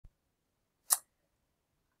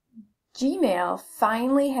Gmail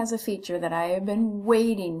finally has a feature that I have been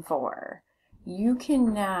waiting for. You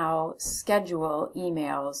can now schedule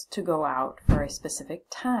emails to go out for a specific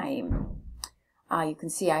time. You can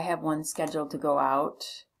see I have one scheduled to go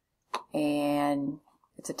out, and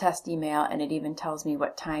it's a test email, and it even tells me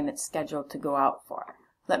what time it's scheduled to go out for.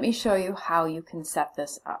 Let me show you how you can set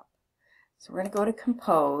this up. So we're going to go to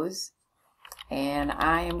Compose, and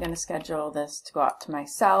I am going to schedule this to go out to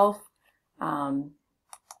myself. Do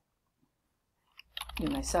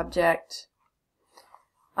my subject.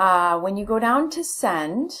 When you go down to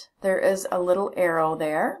send, there is a little arrow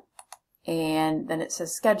there, and then it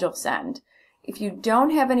says schedule send. If you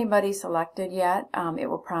don't have anybody selected yet, it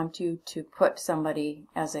will prompt you to put somebody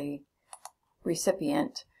as a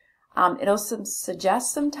recipient. It'll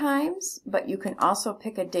suggest some times, but you can also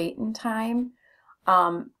pick a date and time.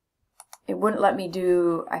 It wouldn't let me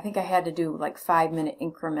do, I think I had to do like 5-minute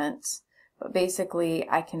increments, but basically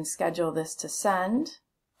I can schedule this to send,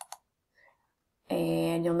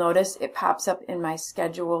 and you'll notice it pops up in my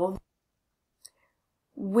scheduled.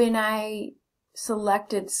 When I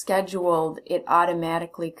selected scheduled, it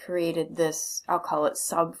automatically created this, I'll call it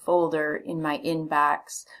subfolder, in my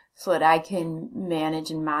inbox so that I can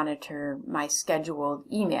manage and monitor my scheduled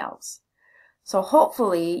emails. So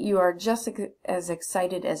hopefully you are just as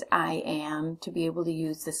excited as I am to be able to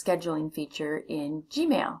use the scheduling feature in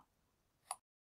Gmail.